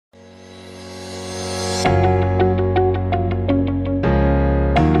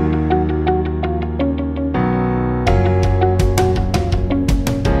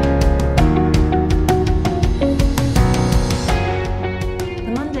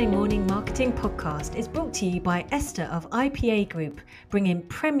Podcast is brought to you by Esther of IPA Group, bringing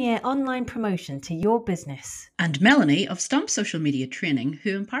premier online promotion to your business. And Melanie of Stomp Social Media Training,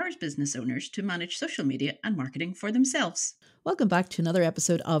 who empowers business owners to manage social media and marketing for themselves. Welcome back to another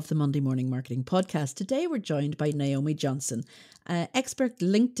episode of the Monday Morning Marketing Podcast. Today we're joined by Naomi Johnson, expert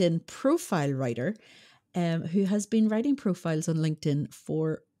LinkedIn profile writer, who has been writing profiles on LinkedIn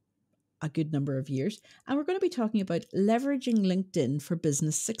for a good number of years. And we're going to be talking about leveraging LinkedIn for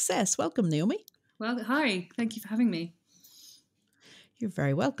business success. Welcome, Naomi. Well, hi. Thank you for having me. You're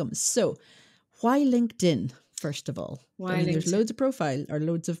very welcome. So why LinkedIn, first of all? There's loads of profile or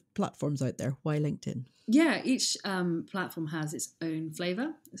loads of platforms out there. Why LinkedIn? Yeah, each platform has its own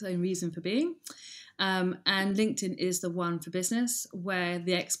flavour, its own reason for being. And LinkedIn is the one for business where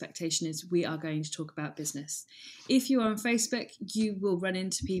the expectation is we are going to talk about business. If you are on Facebook, you will run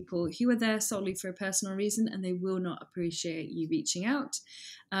into people who are there solely for a personal reason and they will not appreciate you reaching out.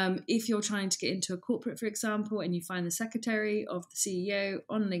 If you're trying to get into a corporate, for example, and you find the secretary of the CEO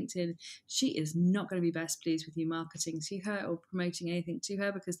on LinkedIn, she is not going to be best pleased with you marketing to her or promoting anything to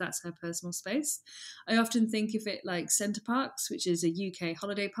her because that's her personal space. I often think of it like Center Parcs, which is a UK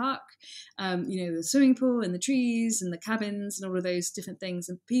holiday park. The swimming pool and the trees and the cabins and all of those different things.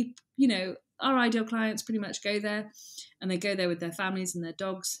 And people, our ideal clients pretty much go there and they go there with their families and their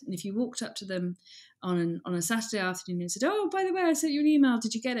dogs. And if you walked up to them on a Saturday afternoon and said, oh, by the way, I sent you an email,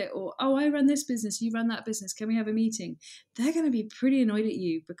 did you get it? Or, oh, I run this business, you run that business, can we have a meeting? They're going to be pretty annoyed at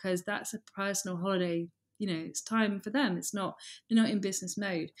you because that's a personal holiday. It's time for them. They're not in business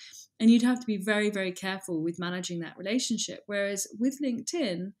mode. And you'd have to be very, very careful with managing that relationship. Whereas with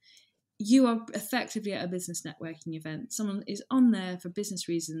LinkedIn, you are effectively at a business networking event. Someone is on there for business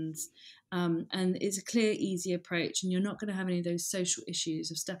reasons, and it's a clear, easy approach, and you're not going to have any of those social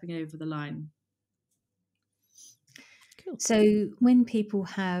issues of stepping over the line. Cool. So when people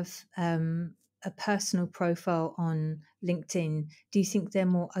have a personal profile on LinkedIn, do you think they're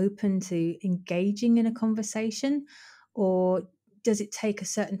more open to engaging in a conversation, or does it take a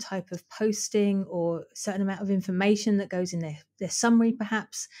certain type of posting or a certain amount of information that goes in their summary,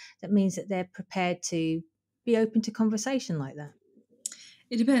 perhaps, that means that they're prepared to be open to conversation like that?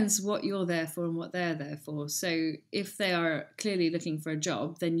 It depends what you're there for and what they're there for. So if they are clearly looking for a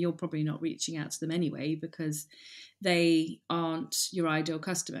job, then you're probably not reaching out to them anyway because they aren't your ideal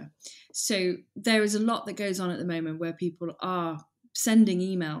customer. So there is a lot that goes on at the moment where people are sending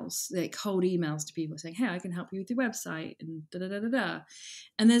emails, like cold emails to people saying, hey, I can help you with your website and da-da-da-da-da.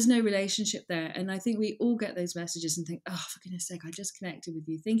 And there's no relationship there. And I think we all get those messages and think, oh, for goodness sake, I just connected with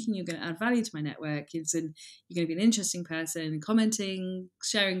you thinking you're going to add value to my network. You're going to be an interesting person, commenting,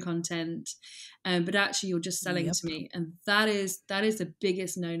 sharing content. But actually you're just selling to me. And that is the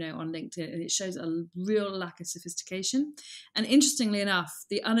biggest no-no on LinkedIn. And it shows a real lack of sophistication. And interestingly enough,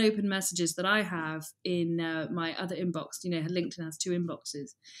 the unopened messages that I have in my other inbox, LinkedIn has 2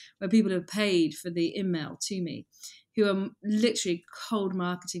 inboxes where people have paid for the email to me, who are literally cold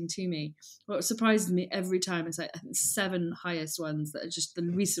marketing to me. What surprises me every time is like 7 highest ones that are just the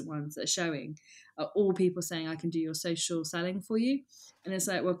recent ones that are showing are all people saying I can do your social selling for you. And it's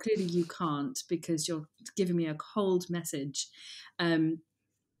like, well, clearly you can't because you're giving me a cold message. And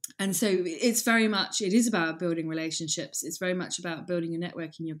so it is about building relationships. It's very much about building a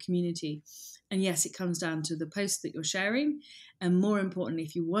network in your community. And yes, it comes down to the posts that you're sharing. And more importantly,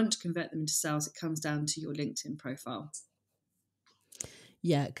 if you want to convert them into sales, it comes down to your LinkedIn profile.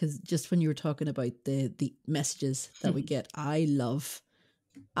 Yeah, because just when you were talking about the messages that we get, I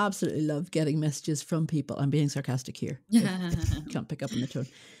absolutely love getting messages from people. I'm being sarcastic here. Can't pick up on the tone.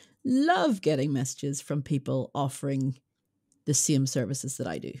 Love getting messages from people offering the same services that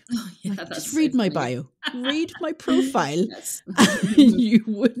I do. Oh, yeah, just read my bio, read my profile. Yes. You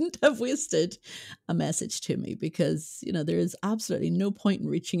wouldn't have wasted a message to me because, there is absolutely no point in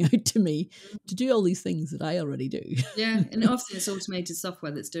reaching out to me to do all these things that I already do. Yeah, and often it's automated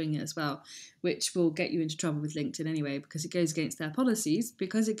software that's doing it as well, which will get you into trouble with LinkedIn anyway because it goes against their policies,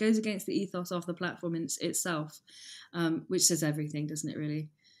 because it goes against the ethos of the platform itself, which says everything, doesn't it really?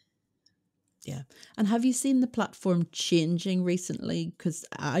 Yeah. And have you seen the platform changing recently? Because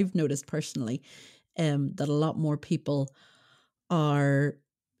I've noticed personally that a lot more people are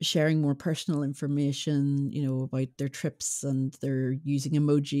sharing more personal information, about their trips, and they're using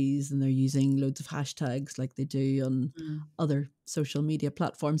emojis and they're using loads of hashtags like they do on other social media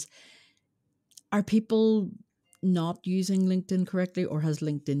platforms. Are people not using LinkedIn correctly, or has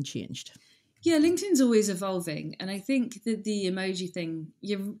LinkedIn changed? Yeah, LinkedIn's always evolving, and I think that the emoji thing,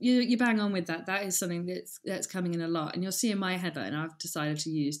 you bang on with that. That is something that's coming in a lot, and you'll see in my headline I've decided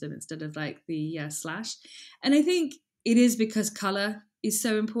to use them instead of like the slash, and I think it is because color is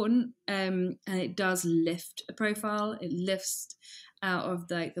so important, and it does lift a profile. It lifts out of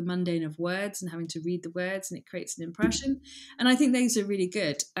like the mundane of words and having to read the words, and it creates an impression. And I think those are really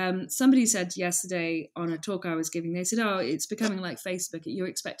good. Somebody said yesterday on a talk I was giving, they said, "Oh, it's becoming like Facebook. You're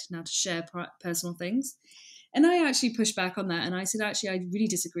expected now to share personal things." And I actually pushed back on that, and I said, actually, I really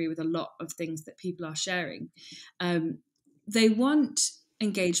disagree with a lot of things that people are sharing. They want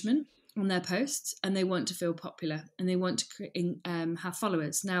engagement on their posts, and they want to feel popular, and they want to have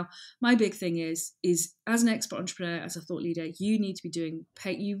followers. Now, my big thing is as an expert entrepreneur, as a thought leader, you need to be doing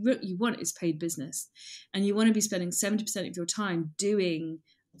paid. You want is paid business, and you want to be spending 70% of your time doing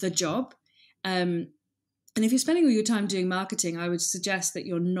the job. And if you're spending all your time doing marketing, I would suggest that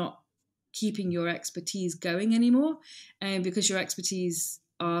you're not keeping your expertise going anymore, because your expertise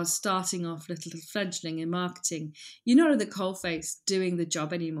are starting off little fledgling in marketing. You're not at the coalface doing the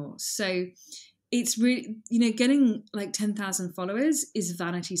job anymore. So it's really, getting like 10,000 followers is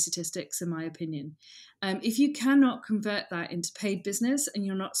vanity statistics, in my opinion. If you cannot convert that into paid business and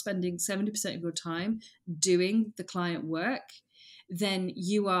you're not spending 70% of your time doing the client work, then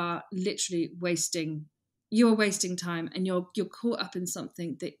you are literally wasting time, and you're caught up in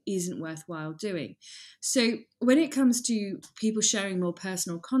something that isn't worthwhile doing. So when it comes to people sharing more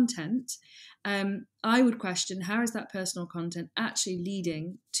personal content, I would question, how is that personal content actually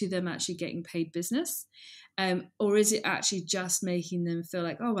leading to them actually getting paid business? Or is it actually just making them feel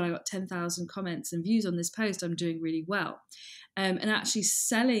like, oh, well, I got 10,000 comments and views on this post, I'm doing really well. And actually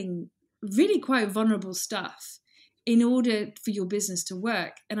selling really quite vulnerable stuff in order for your business to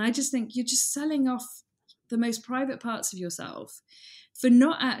work. And I just think you're just selling off the most private parts of yourself for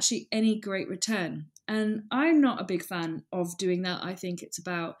not actually any great return. And I'm not a big fan of doing that. I think it's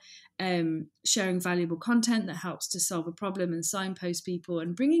about sharing valuable content that helps to solve a problem and signpost people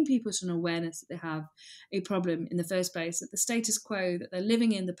and bringing people to an awareness that they have a problem in the first place, that the status quo that they're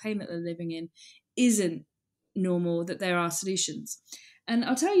living in, the pain that they're living in, isn't normal, that there are solutions. And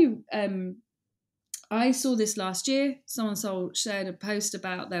I'll tell you, I saw this last year. Someone shared a post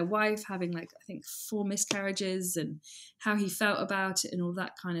about their wife having 4 miscarriages and how he felt about it and all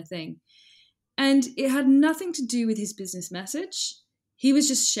that kind of thing. And it had nothing to do with his business message. He was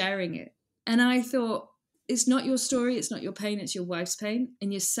just sharing it. And I thought, it's not your story, it's not your pain, it's your wife's pain.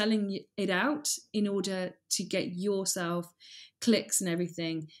 And you're selling it out in order to get yourself clicks and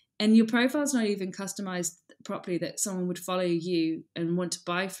everything. And your profile's not even customized properly that someone would follow you and want to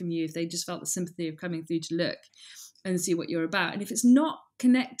buy from you if they just felt the sympathy of coming through to look and see what you're about. And if it's not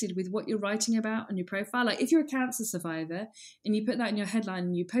connected with what you're writing about on your profile, like if you're a cancer survivor and you put that in your headline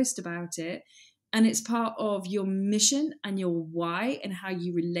and you post about it, and it's part of your mission and your why and how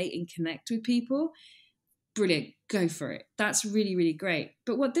you relate and connect with people, brilliant, go for it. That's really, really great.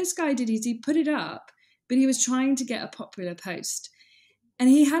 But what this guy did is he put it up, but he was trying to get a popular post. And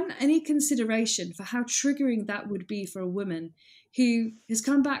he hadn't any consideration for how triggering that would be for a woman who has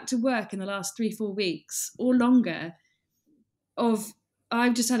come back to work in the last 3-4 weeks or longer of,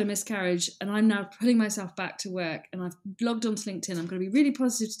 I've just had a miscarriage and I'm now putting myself back to work and I've logged onto LinkedIn. I'm going to be really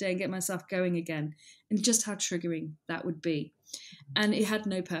positive today and get myself going again. And just how triggering that would be. And it had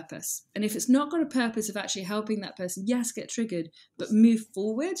no purpose. And if it's not got a purpose of actually helping that person, yes, get triggered, but move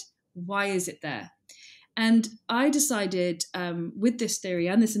forward, why is it there? And I decided with this theory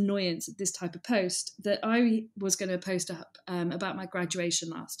and this annoyance at this type of post that I was going to post up about my graduation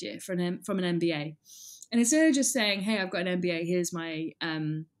last year from an MBA. And instead of just saying, hey, I've got an MBA, here's my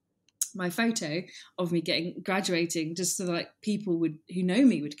my photo of me graduating, just so that people who know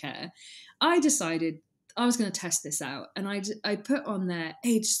me would care, I decided I was going to test this out. And I put on there,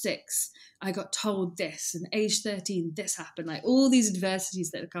 age 6, I got told this, and age 13, this happened, like all these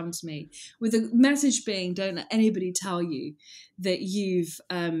adversities that have come to me, with the message being, don't let anybody tell you that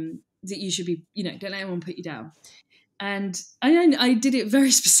that you should be, don't let anyone put you down. And I did it very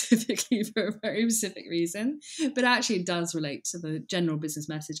specifically for a very specific reason, but actually it does relate to the general business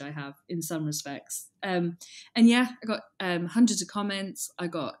message I have in some respects. And yeah, I got hundreds of comments. I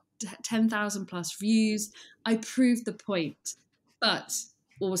got 10,000 plus views. I proved the point, but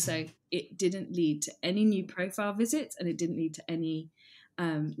also it didn't lead to any new profile visits, and it didn't lead to any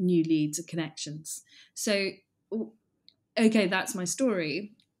new leads or connections. So, okay, that's my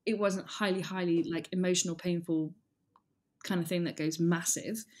story. It wasn't highly like emotional, painful kind of thing that goes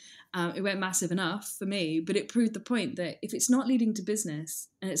massive. It went massive enough for me, but it proved the point that if it's not leading to business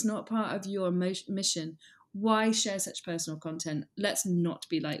and it's not part of your mission Why share such personal content? Let's not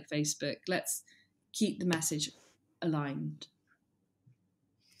be like Facebook. Let's keep the message aligned.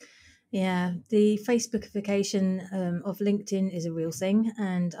 Yeah, the Facebookification of LinkedIn is a real thing,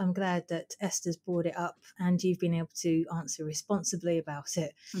 and I'm glad that Esther's brought it up and you've been able to answer responsibly about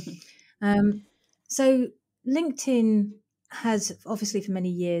it. So, LinkedIn has obviously for many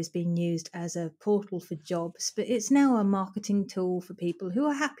years been used as a portal for jobs, but it's now a marketing tool for people who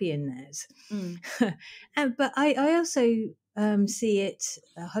are happy in theirs. But I also see it,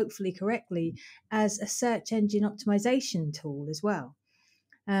 hopefully correctly, as a search engine optimization tool as well.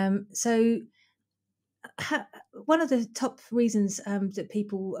 So one of the top reasons that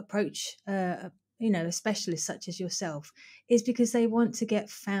people approach, a specialist such as yourself, is because they want to get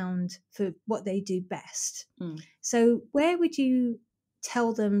found for what they do best. So where would you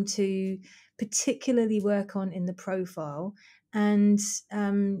tell them to particularly work on in the profile, and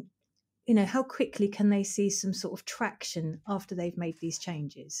how quickly can they see some sort of traction after they've made these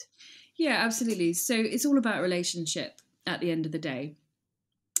changes? Yeah, absolutely. So it's all about relationship at the end of the day.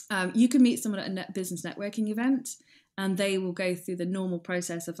 You can meet someone at a business networking event, and they will go through the normal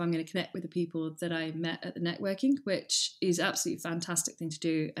process of, I'm going to connect with the people that I met at the networking, which is absolutely fantastic thing to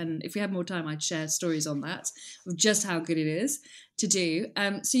do. And if we had more time, I'd share stories on that of just how good it is to do.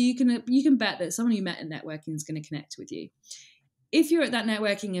 So you can bet that someone you met at networking is going to connect with you. If you're at that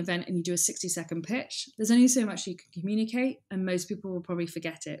networking event and you do a 60-second pitch, there's only so much you can communicate, and most people will probably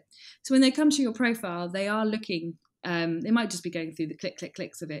forget it. So when they come to your profile, they are looking, they might just be going through the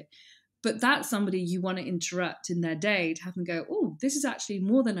clicks of it. But that's somebody you want to interrupt in their day to have them go, oh, this is actually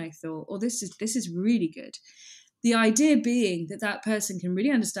more than I thought, or this is really good. The idea being that that person can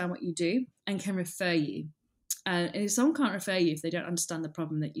really understand what you do and can refer you. And if someone can't refer you if they don't understand the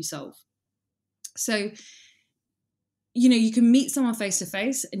problem that you solve. So you can meet someone face to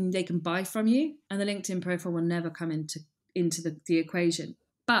face and they can buy from you, and the LinkedIn profile will never come into the equation.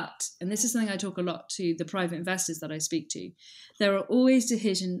 But, and this is something I talk a lot to the private investors that I speak to, there are always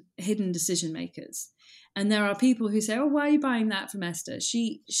hidden decision makers. And there are people who say, oh, why are you buying that from Esther?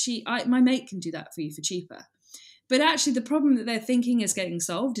 My mate can do that for you for cheaper. But actually the problem that they're thinking is getting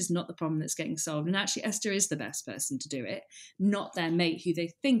solved is not the problem that's getting solved. And actually Esther is the best person to do it, not their mate who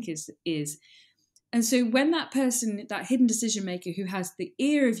they think is. And so when that person, that hidden decision maker who has the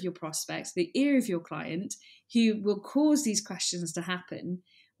ear of your prospect, the ear of your client, who will cause these questions to happen,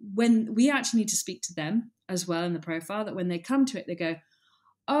 when we actually need to speak to them as well in the profile, that when they come to it, they go,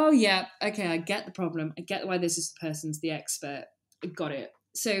 oh yeah, okay, I get the problem. I get why this is the person's the expert. I got it.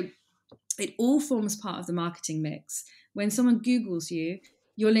 So it all forms part of the marketing mix. When someone Googles you,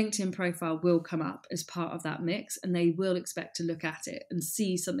 your LinkedIn profile will come up as part of that mix, and they will expect to look at it and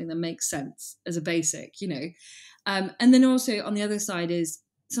see something that makes sense as a basic, And then also on the other side is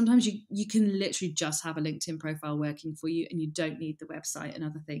sometimes you can literally just have a LinkedIn profile working for you, and you don't need the website and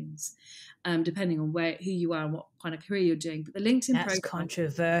other things, depending on who you are and what kind of career you're doing. But the LinkedIn That's profile,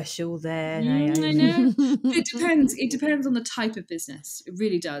 controversial there, I Naomi. know. It depends. It depends on the type of business. It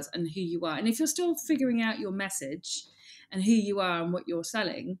really does, and who you are. And if you're still figuring out your message and who you are and what you're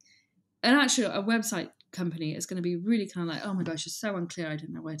selling, and actually a website company is going to be really kind of like, oh my gosh, it's so unclear, I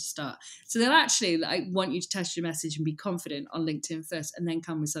don't know where to start. So they'll actually want you to test your message and be confident on LinkedIn first, and then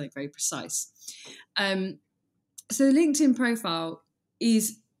come with something very precise. So the LinkedIn profile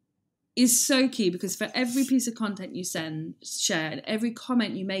is so key, because for every piece of content you share, and every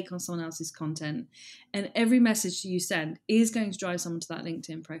comment you make on someone else's content, and every message you send is going to drive someone to that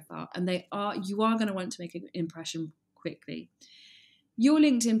LinkedIn profile, and you are going to want to make an impression quickly. Your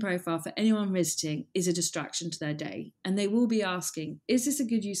LinkedIn profile for anyone visiting is a distraction to their day, and they will be asking, is this a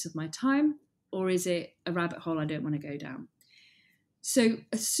good use of my time, or is it a rabbit hole I don't want to go down? So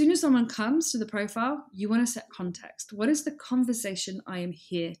as soon as someone comes to the profile, you want to set context. What is the conversation I am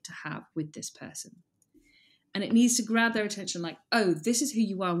here to have with this person? And it needs to grab their attention, like, oh, this is who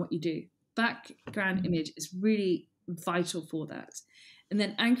you are and what you do. Background image is really vital for that. And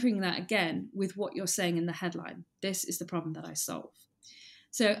then anchoring that again with what you're saying in the headline. This is the problem that I solve.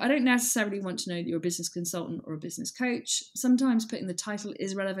 So I don't necessarily want to know that you're a business consultant or a business coach. Sometimes putting the title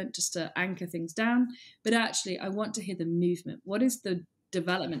is relevant just to anchor things down, but actually I want to hear the movement. What is the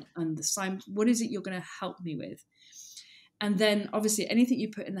development and the sign? What is it you're going to help me with? And then obviously anything you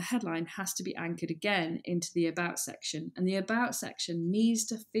put in the headline has to be anchored again into the about section. And the about section needs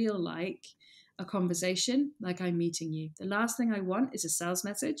to feel like a conversation, like I'm meeting you. The last thing I want is a sales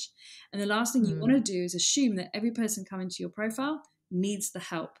message. And the last thing you want to do is assume that every person coming to your profile needs the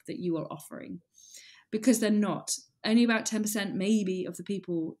help that you are offering, because they're not. Only about 10% maybe of the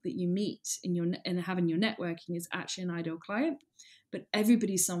people that you meet and have in your networking is actually an ideal client, but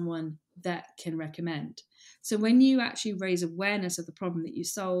everybody's someone that can recommend. So when you actually raise awareness of the problem that you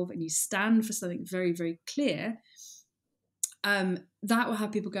solve and you stand for something very, very clear, that will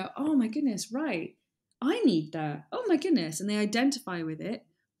have people go, oh my goodness, right, I need that. Oh my goodness. And they identify with it.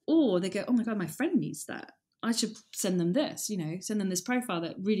 Or they go, oh my God, my friend needs that. I should send them this, send them this profile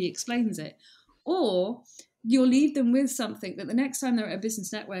that really explains it. Or you'll leave them with something that the next time they're at a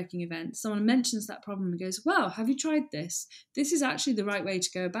business networking event, someone mentions that problem and goes, wow, have you tried this? This is actually the right way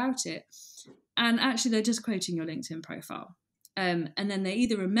to go about it. And actually, they're just quoting your LinkedIn profile. And then they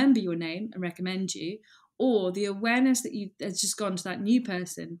either remember your name and recommend you, or the awareness that has just gone to that new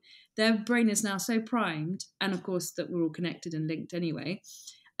person, their brain is now so primed, and of course that we're all connected and linked anyway,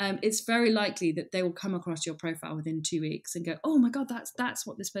 it's very likely that they will come across your profile within 2 weeks and go, oh my God, that's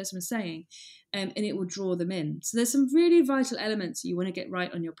what this person was saying. And it will draw them in. So there's some really vital elements you want to get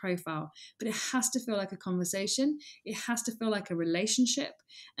right on your profile, but it has to feel like a conversation. It has to feel like a relationship.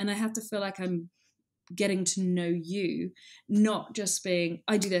 And I have to feel like I'm getting to know you, not just being,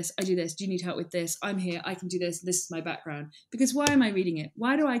 I do this, do you need help with this? I'm here, I can do this is my background. Because why am I reading it?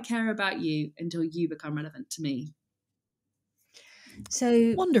 Why do I care about you until you become relevant to me?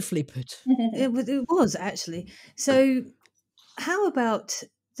 So Wonderfully put. it was actually. So how about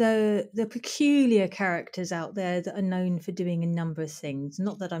the peculiar characters out there that are known for doing a number of things?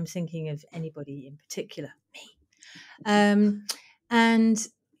 Not that I'm thinking of anybody in particular, me. And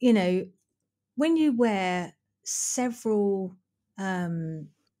when you wear several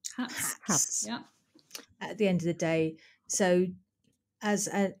hats Yeah. at the end of the day, so as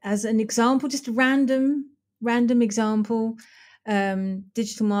an example, just a random example,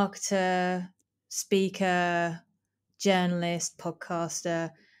 digital marketer, speaker, journalist,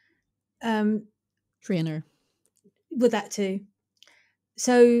 podcaster, Trainer. with that too.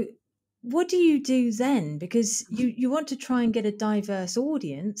 So what do you do then? Because you want to try and get a diverse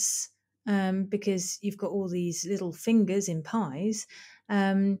audience, because you've got all these little fingers in pies.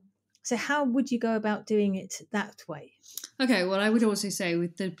 So how would you go about doing it that way? Okay, well, I would also say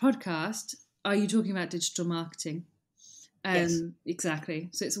with the podcast, are you talking about digital marketing? Yes. Exactly.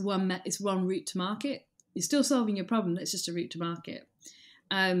 So it's one route to market. You're still solving your problem. It's just a route to market.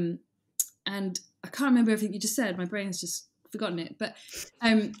 And I can't remember everything you just said. My brain's just forgotten it. But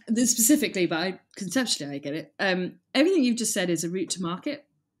specifically, but conceptually, I get it. Everything you've just said is a route to market.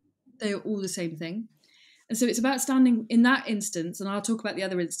 They are all the same thing. And so it's about standing in that instance, and I'll talk about the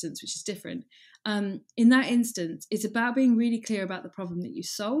other instance, which is different. In that instance, it's about being really clear about the problem that you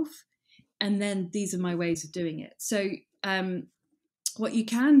solve. And then these are my ways of doing it. So what you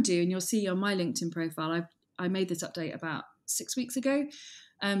can do, and you'll see on my LinkedIn profile, I made this update about 6 weeks ago,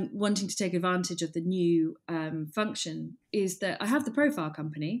 wanting to take advantage of the new function, is that I have the profile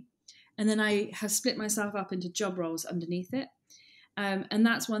company, and then I have split myself up into job roles underneath it. And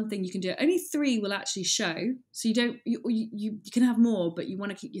that's one thing you can do. Only 3 will actually show. So you can have more, but you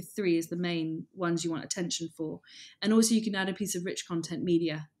want to keep your 3 as the main ones you want attention for. And also you can add a piece of rich content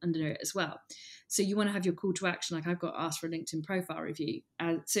media under it as well. So you want to have your call to action, like I've got asked for a LinkedIn profile review.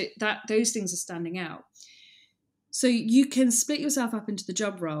 So that those things are standing out. So you can split yourself up into the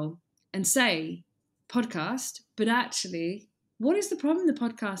job role and say podcast, but actually, what is the problem the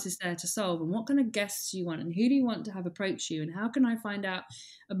podcast is there to solve, and what kind of guests do you want, and who do you want to have approach you, and how can I find out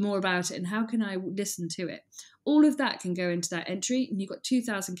more about it, and how can I listen to it? All of that can go into that entry, and you've got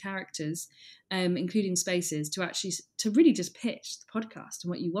 2,000 characters, including spaces, to really just pitch the podcast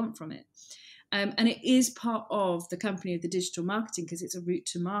and what you want from it. And it is part of the company of the digital marketing because it's a route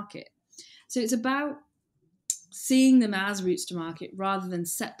to market. So it's about seeing them as routes to market rather than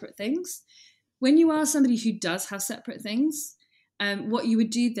separate things. When you are somebody who does have separate things, what you would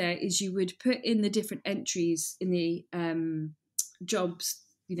do there is you would put in the different entries in the jobs,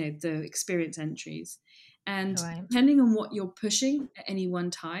 the experience entries. And Right. depending on what you're pushing at any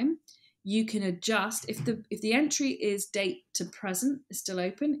one time, you can adjust. If the entry is date to present is still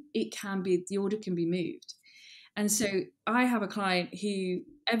open, the order can be moved. And so I have a client who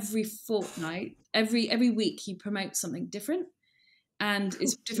every fortnight, every week, he promotes something different, and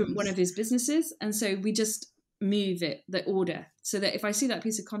it's different one of his businesses. And so we just move the order, so that if I see that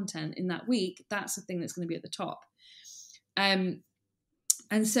piece of content in that week, that's the thing that's going to be at the top. And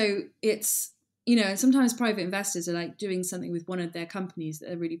so it's, and sometimes private investors are like doing something with one of their companies that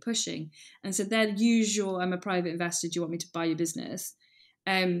they're really pushing. And so their usual, I'm a private investor, do you want me to buy your business?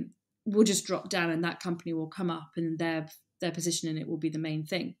 Will just drop down and that company will come up, and their position in it will be the main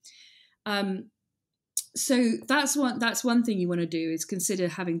thing. So that's one thing you want to do, is consider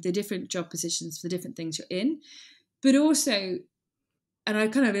having the different job positions for the different things you're in. But also, and I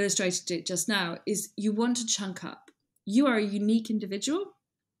kind of illustrated it just now, is you want to chunk up. You are a unique individual,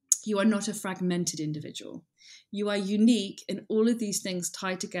 You are not a fragmented individual. You are unique, and all of these things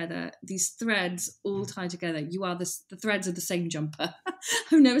tie together, these threads all tie together. You are the threads of the same jumper.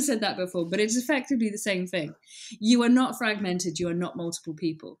 I've never said that before, but it's effectively the same thing. You are not fragmented. You are not multiple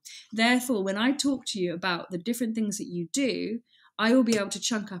people. Therefore, when I talk to you about the different things that you do, I will be able to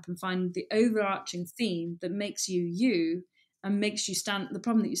chunk up and find the overarching theme that makes you you and makes you stand, the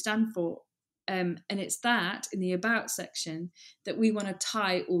problem that you stand for. And it's that in the about section that we want to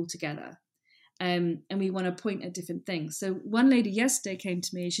tie all together. And we want to point at different things. So one lady yesterday came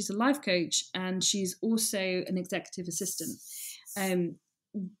to me. She's a life coach and she's also an executive assistant. And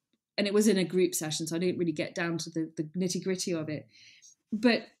it was in a group session, so I didn't really get down to the nitty gritty of it.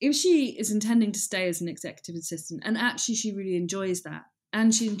 But if she is intending to stay as an executive assistant, and actually she really enjoys that,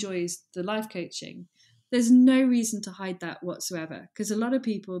 and she enjoys the life coaching, there's no reason to hide that whatsoever. Because a lot of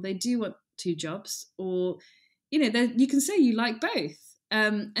people, they do want 2 jobs, or, you know, you can say you like both.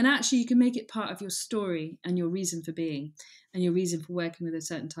 And actually you can make it part of your story and your reason for being and your reason for working with a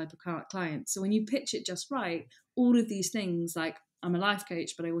certain type of client. So when you pitch it just right, all of these things, like I'm a life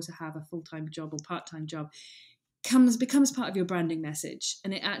coach, but I also have a full-time job or part-time job, becomes part of your branding message.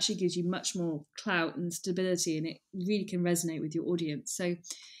 And it actually gives you much more clout and stability, and it really can resonate with your audience. So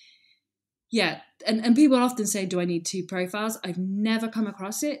yeah, and people often say, do I need 2 profiles? I've never come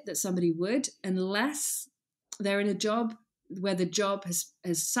across it that somebody would, unless they're in a job where the job has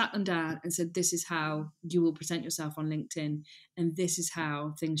sat them down and said, this is how you will present yourself on LinkedIn, and this is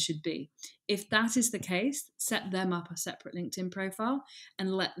how things should be. If that is the case, set them up a separate LinkedIn profile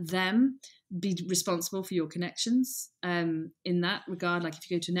and let them be responsible for your connections in that regard. Like if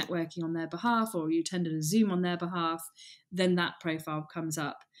you go to networking on their behalf or you attend a Zoom on their behalf, then that profile comes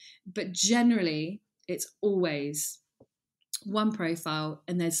up. But generally, it's always one profile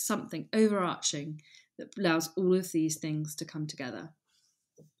and there's something overarching that allows all of these things to come together.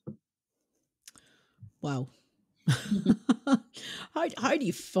 Wow. How do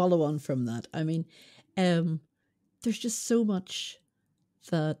you follow on from that? I mean, there's just so much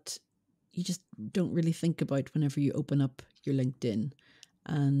that you just don't really think about whenever you open up your LinkedIn.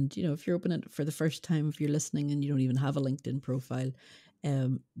 And, you know, if you're opening it for the first time, if you're listening and you don't even have a LinkedIn profile,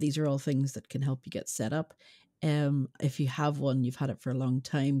 these are all things that can help you get set up. If you have one, you've had it for a long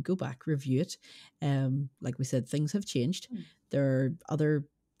time, go back, review it. Like we said, things have changed. There are other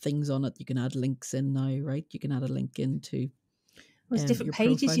things on it. You can add links in now, right? You can add a link into there's different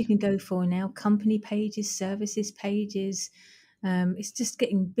pages profile. You can go for now, company pages, services pages. It's just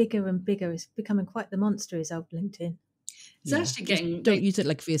getting bigger and bigger. It's becoming quite the monster, is old LinkedIn. It's actually getting... Don't use it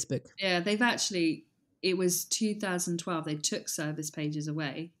like Facebook. Yeah, they've actually... It was 2012. They took service pages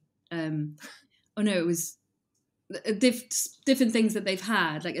away. It was... different things that they've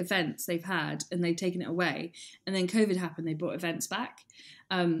had, like events they've had, and they've taken it away. And then COVID happened, they brought events back.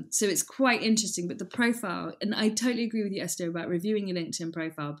 So it's quite interesting. But the profile, and I totally agree with you, Esther, about reviewing your LinkedIn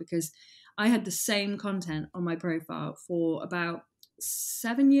profile, because I had the same content on my profile for about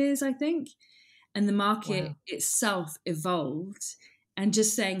 7 years, I think. And the market itself evolved. And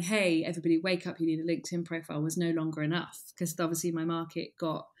just saying, hey, everybody, wake up, you need a LinkedIn profile was no longer enough, because obviously my market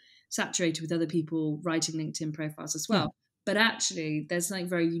got saturated with other people writing LinkedIn profiles as well. Yeah. But actually, there's something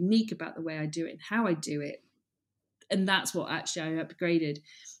very unique about the way I do it and how I do it. And that's what actually I upgraded.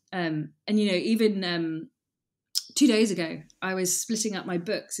 And, you know, even 2 days ago, I was splitting up my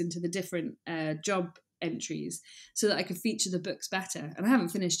books into the different job entries so that I could feature the books better. And I haven't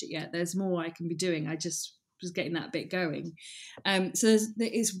finished it yet. There's more I can be doing. I just was getting that bit going. So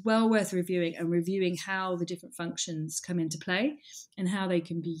it's well worth reviewing how the different functions come into play and how they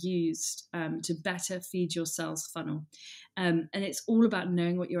can be used to better feed your sales funnel. And it's all about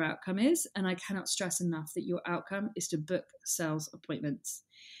knowing what your outcome is. And I cannot stress enough that your outcome is to book sales appointments,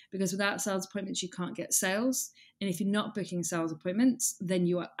 because without sales appointments, you can't get sales. And if you're not booking sales appointments, then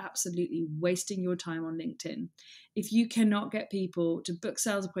you are absolutely wasting your time on LinkedIn. If you cannot get people to book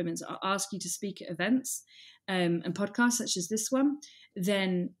sales appointments or ask you to speak at events and podcasts such as this one,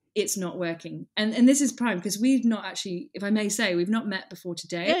 then it's not working. And this is prime, because we've not actually, if I may say, we've not met before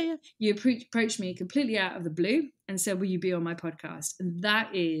today. Yeah. You approached me completely out of the blue and said, will you be on my podcast? And that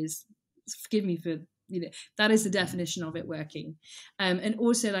is, forgive me for, that is the definition of it working. And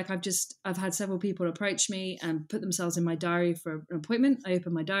also, like, I've had several people approach me and put themselves in my diary for an appointment. I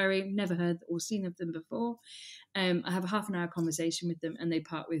open my diary, never heard or seen of them before. I have a half an hour conversation with them and they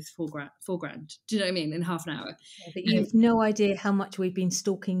part with $4,000. Do you know what I mean? In half an hour. Yeah, but you've no idea how much we've been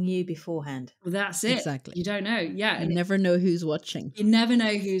stalking you beforehand. Well, that's it. Exactly. You don't know. Yeah. You never know who's watching. You never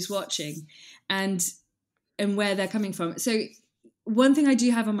know who's watching and where they're coming from. So one thing I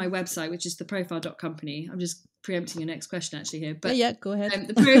do have on my website, which is theprofile.company, I'm just preempting your next question actually here, but yeah, go ahead.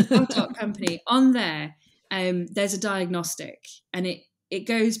 the profile.company, on there, there's a diagnostic, and it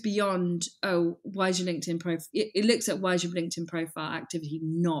goes beyond, why is your LinkedIn profile? It looks at why is your LinkedIn profile activity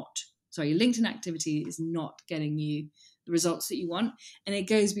your LinkedIn activity is not getting you the results that you want. And it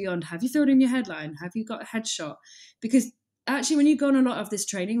goes beyond, have you filled in your headline? Have you got a headshot? Because actually, when you go on a lot of this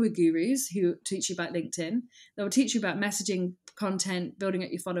training with gurus who teach you about LinkedIn, they will teach you about messaging, content, building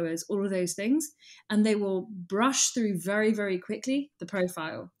up your followers, all of those things. And they will brush through very, very quickly the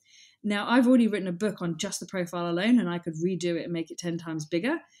profile. Now, I've already written a book on just the profile alone, and I could redo it and make it 10 times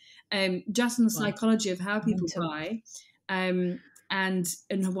bigger. Just on the psychology of how people buy, and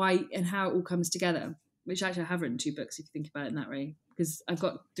why and how it all comes together. Which actually I have written 2 books if you think about it in that way, because I've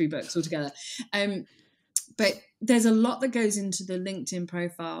got 3 books altogether. But there's a lot that goes into the LinkedIn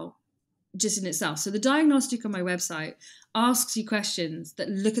profile just in itself. So the diagnostic on my website asks you questions that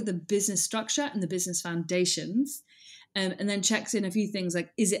look at the business structure and the business foundations, and then checks in a few things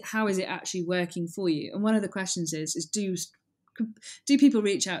like, how is it actually working for you? And one of the questions is do people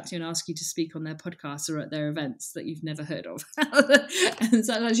reach out to you and ask you to speak on their podcasts or at their events that you've never heard of? And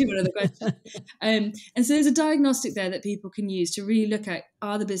so that's actually one of the questions. And so there's a diagnostic there that people can use to really look at,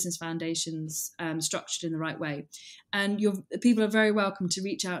 are the business foundations structured in the right way? And people are very welcome to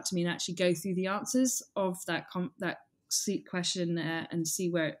reach out to me and actually go through the answers of that question and see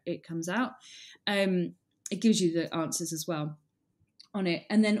where it comes out. It gives you the answers as well on it.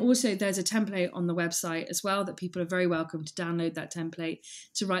 And then also there's a template on the website as well that people are very welcome to download that template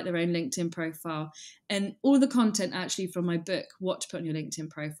to write their own LinkedIn profile. And all the content actually from my book, What to Put on Your LinkedIn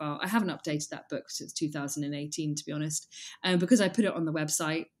Profile. I haven't updated that book since 2018, to be honest, because I put it on the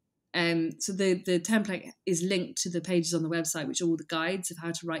website. So the template is linked to the pages on the website, which are all the guides of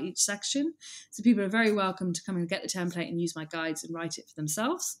how to write each section. So people are very welcome to come and get the template and use my guides and write it for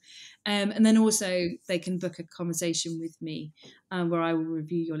themselves. And then also they can book a conversation with me where I will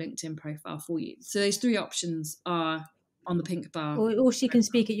review your LinkedIn profile for you. So those 3 options are on the pink bar. Or she can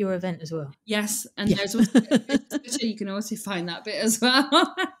speak at your event as well. Yes, and there's also Twitter, you can also find that bit as well.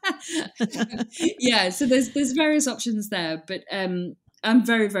 Yeah, so there's various options there, but I'm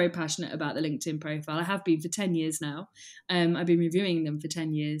very, very passionate about the LinkedIn profile. I have been for 10 years now. I've been reviewing them for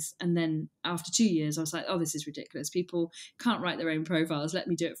 10 years. And then after 2 years, I was like, this is ridiculous. People can't write their own profiles. Let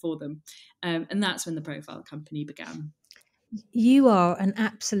me do it for them. And that's when the profile company began. You are an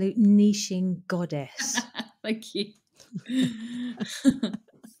absolute niching goddess. Thank you.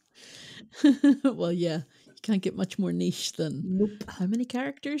 Well, yeah, you can't get much more niche than how many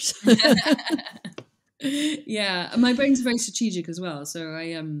characters? Yeah, and my brain's very strategic as well, so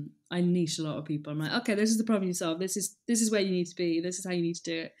I niche a lot of people. I'm like, okay, this is the problem you solve. This is where you need to be. This is how you need to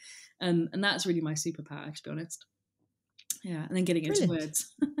do it, and that's really my superpower, to be honest. Yeah, and then getting into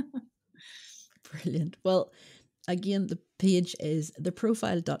words. Brilliant. Well, again, the page is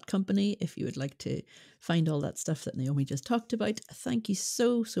theprofile.company if you would like to find all that stuff that Naomi just talked about. Thank you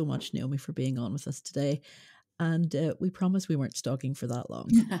so much, Naomi, for being on with us today. And we promise we weren't stalking for that long.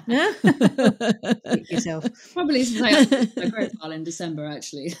 Yourself. Probably since I updated my profile in December,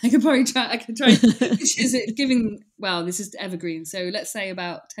 actually. I could try, which is it giving, this is evergreen. So let's say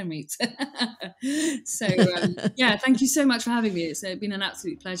about 10 weeks. So yeah, thank you so much for having me. It's been an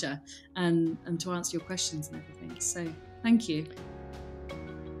absolute pleasure and to answer your questions and everything. So thank you.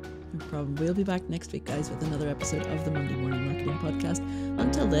 No problem. We'll be back next week, guys, with another episode of the Monday Morning Marketing Podcast.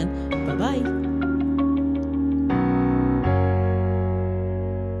 Until then, bye-bye.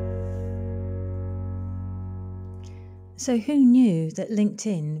 So who knew that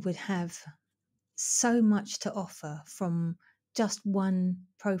LinkedIn would have so much to offer from just one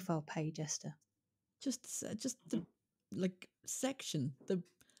profile page, Esther? Just the section, the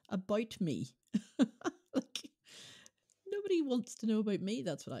about me. Like, nobody wants to know about me.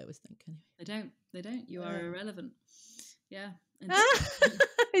 That's what I always think. Anyway. They don't. You are irrelevant. Yeah.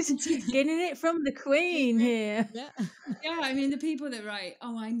 Getting it from the Queen here. Yeah, I mean, the people that write,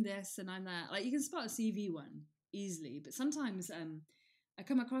 I'm this and I'm that. Like, you can spot a CV one easily, but sometimes I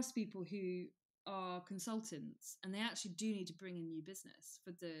come across people who are consultants and they actually do need to bring in new business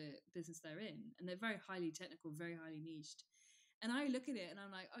for the business they're in, and they're very highly technical, very highly niched. And I look at it and I'm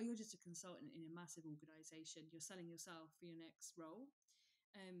like, you're just a consultant in a massive organization. You're selling yourself for your next role,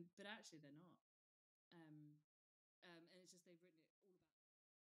 but actually they're not. And it's just they've written it all about